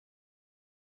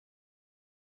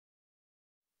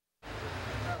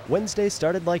Wednesday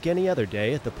started like any other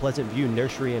day at the Pleasant View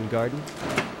Nursery and Garden,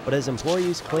 but as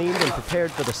employees cleaned and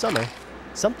prepared for the summer,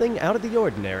 something out of the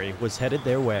ordinary was headed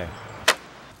their way.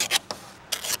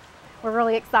 We're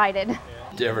really excited.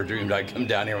 Never dreamed I'd come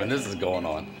down here when this is going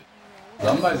on.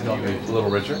 Somebody's gonna be a little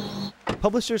richer.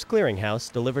 Publishers Clearinghouse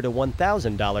delivered a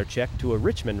 $1,000 check to a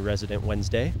Richmond resident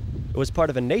Wednesday. It was part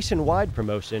of a nationwide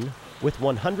promotion with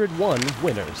 101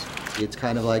 winners. It's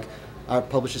kind of like our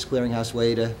Publishers Clearinghouse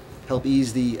way to help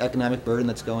ease the economic burden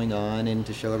that's going on and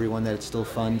to show everyone that it's still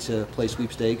fun to play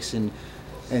sweepstakes and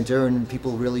enter, and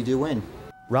people really do win.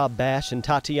 Rob Bash and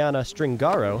Tatiana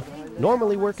Stringaro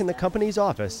normally work in the company's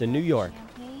office in New York.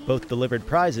 Both delivered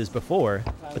prizes before,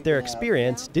 but their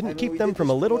experience didn't keep them from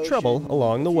a little trouble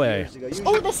along the way.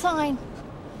 Oh, the sign!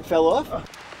 It fell off?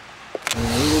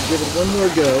 And we will give it one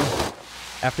more go.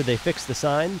 After they fixed the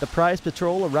sign, the prize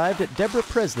patrol arrived at Deborah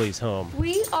Presley's home.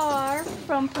 We are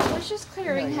from Publishers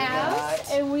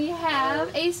Clearinghouse, and we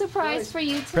have a surprise for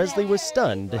you today. Presley was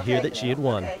stunned to hear that she had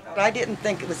won. I didn't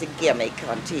think it was a gimmick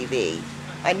on TV.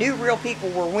 I knew real people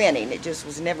were winning, it just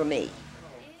was never me.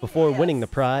 Before winning the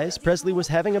prize, Presley was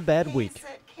having a bad week.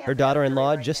 Her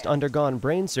daughter-in-law had just undergone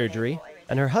brain surgery,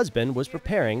 and her husband was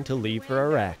preparing to leave for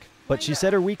Iraq. But she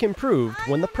said her week improved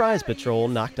when the prize patrol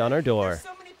knocked on her door.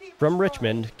 From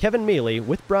Richmond, Kevin Mealy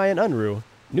with Brian Unruh,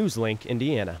 NewsLink,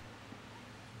 Indiana.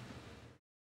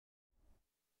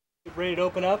 Ready to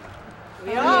open up?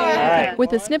 We are. Right.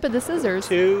 With a snip of the scissors,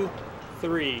 2,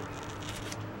 3.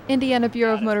 Indiana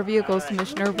Bureau of Motor Vehicles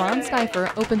Commissioner Ron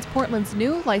Stifer opens Portland's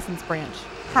new license branch.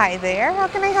 Hi there, how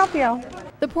can I help you?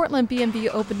 The Portland BMV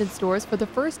opened its doors for the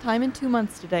first time in 2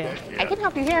 months today. I can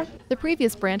help you here. The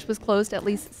previous branch was closed at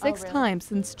least 6 times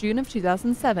since June of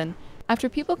 2007 after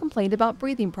people complained about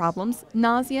breathing problems,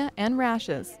 nausea, and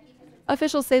rashes.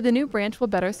 Officials say the new branch will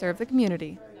better serve the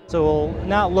community. So it will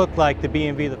not look like the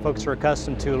B&V that folks are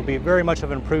accustomed to. It'll be very much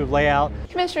of an improved layout.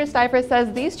 Commissioner Stifer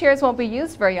says these chairs won't be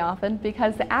used very often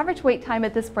because the average wait time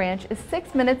at this branch is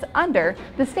 6 minutes under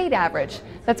the state average.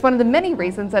 That's one of the many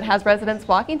reasons that has residents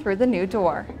walking through the new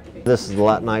door. This is a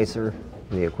lot nicer.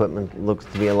 The equipment looks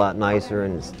to be a lot nicer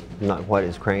and it's not quite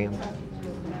as cramped.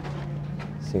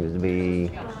 Seems to be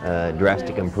a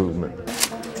drastic improvement.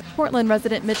 Portland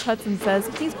resident Mitch Hudson says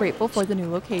he's grateful for the new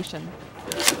location.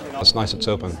 It's nice it's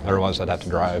open. Otherwise I'd have to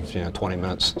drive 20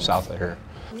 minutes south of here.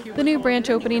 The new branch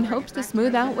opening hopes to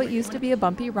smooth out what used to be a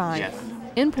bumpy ride.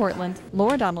 In Portland,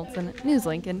 Laura Donaldson,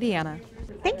 NewsLink, Indiana.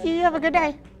 Thank you, have a good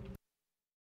day.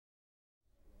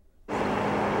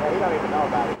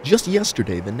 Just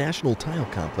yesterday, the National Tile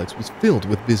Complex was filled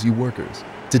with busy workers.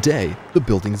 Today, the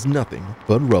building's nothing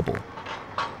but rubble.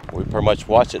 We pretty much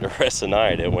watched it the rest of the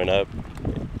night. It went up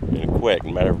in a quick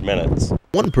matter of minutes.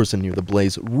 One person near the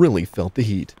blaze really felt the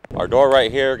heat. Our door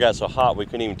right here got so hot we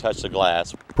couldn't even touch the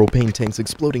glass. Propane tanks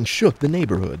exploding shook the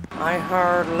neighborhood. I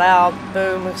heard a loud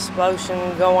boom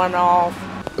explosion going off.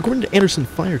 According to Anderson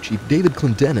Fire Chief David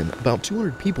Clendenin, about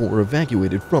 200 people were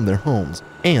evacuated from their homes,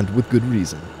 and with good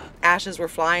reason. Ashes were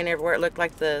flying everywhere. It looked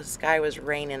like the sky was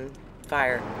raining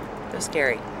fire. It was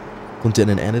scary.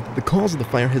 Clendenin added that the cause of the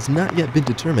fire has not yet been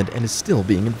determined and is still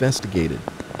being investigated.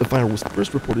 The fire was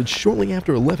first reported shortly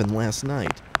after 11 last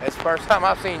night. It's the first time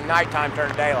I've seen nighttime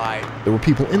turn daylight. There were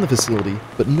people in the facility,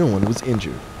 but no one was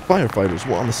injured. Firefighters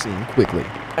were on the scene quickly.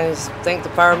 I just think the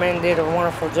firemen did a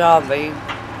wonderful job. They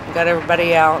got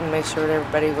everybody out and made sure that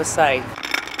everybody was safe.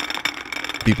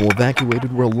 People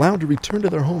evacuated were allowed to return to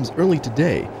their homes early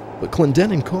today, but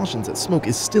Clendenin cautions that smoke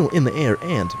is still in the air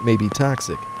and may be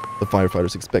toxic. The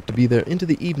firefighters expect to be there into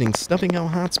the evening, stuffing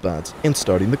out hotspots and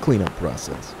starting the cleanup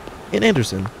process. In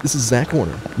Anderson, this is Zach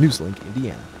Horner, NewsLink,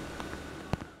 Indiana.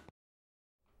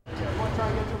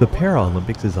 The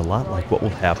Paralympics is a lot like what will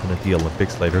happen at the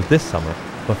Olympics later this summer,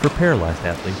 but for paralyzed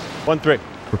athletes. 1-3.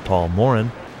 For Paul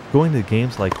Morin, going to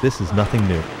games like this is nothing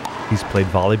new. He's played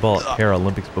volleyball at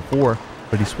Paralympics before,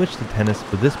 but he switched to tennis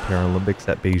for this Paralympics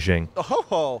at Beijing.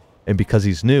 Oh. And because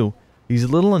he's new, he's a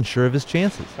little unsure of his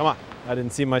chances. Come on. I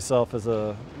didn't see myself as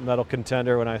a medal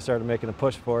contender when I started making a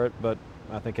push for it, but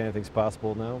I think anything's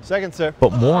possible now. Second, sir.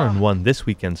 But Morin won this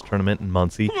weekend's tournament in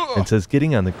Muncie and says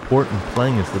getting on the court and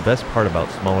playing is the best part about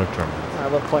smaller tournaments. I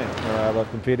love playing. I love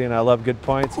competing. I love good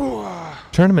points.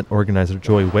 Tournament organizer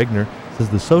Joy Wegner says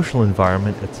the social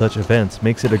environment at such events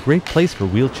makes it a great place for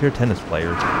wheelchair tennis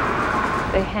players.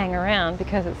 They hang around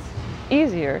because it's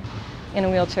easier in a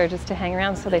wheelchair just to hang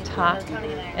around, so they talk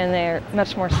and they're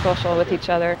much more social with each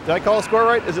other. Did I call a score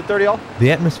right? Is it 30-all?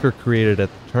 The atmosphere created at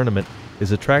the tournament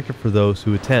is attractive for those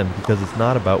who attend because it's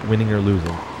not about winning or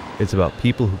losing. It's about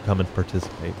people who come and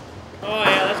participate. Oh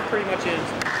yeah, that's pretty much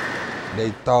it.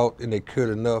 They thought and they could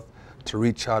enough to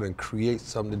reach out and create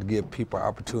something to give people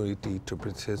opportunity to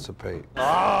participate.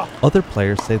 Other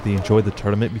players say they enjoy the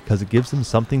tournament because it gives them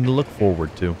something to look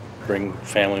forward to. Bring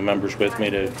family members with me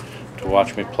to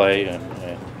watch me play, and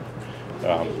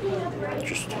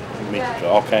just meet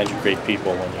all kinds of great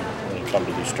people when you come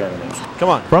to these tournaments. Come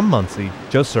on. From Muncie,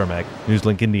 Joe Cermak,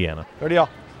 Newslink, Indiana. 30 all.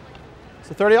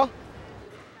 So 30 all?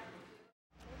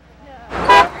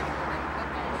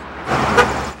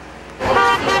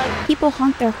 People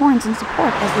honked their horns in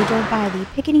support as they drove by the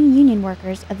picketing union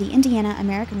workers of the Indiana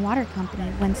American Water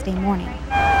Company Wednesday morning.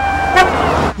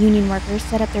 Union workers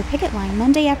set up their picket line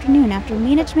Monday afternoon after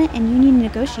management and union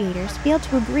negotiators failed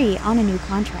to agree on a new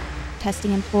contract.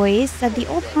 Testing employees said the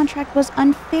old contract was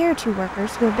unfair to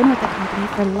workers who have been with the company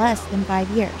for less than 5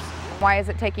 years. Why is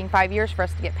it taking 5 years for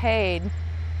us to get paid,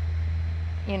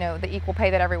 you know, the equal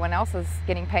pay that everyone else is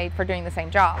getting paid for doing the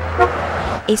same job?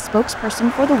 A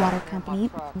spokesperson for the water company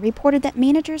reported that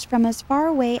managers from as far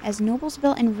away as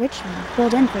Noblesville and Richmond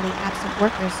filled in for the absent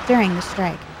workers during the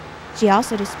strike. She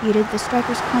also disputed the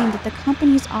strikers' claim that the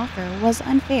company's offer was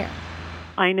unfair.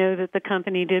 I know that the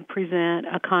company did present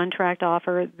a contract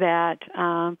offer that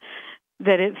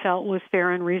it felt was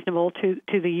fair and reasonable to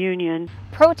the union.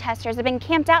 Protesters have been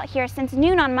camped out here since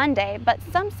noon on Monday, but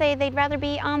some say they'd rather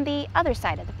be on the other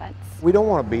side of the fence. We don't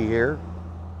want to be here.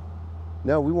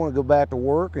 No, we want to go back to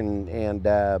work, and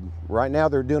right now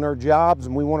they're doing our jobs,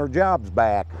 and we want our jobs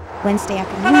back. Wednesday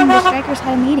afternoon, the strikers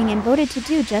had a meeting and voted to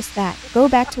do just that, go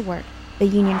back to work. The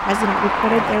union president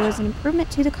reported there was an improvement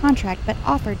to the contract but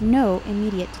offered no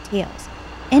immediate details.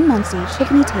 In Muncie,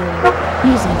 Shivani Taylor,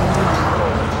 Newsink, Indiana.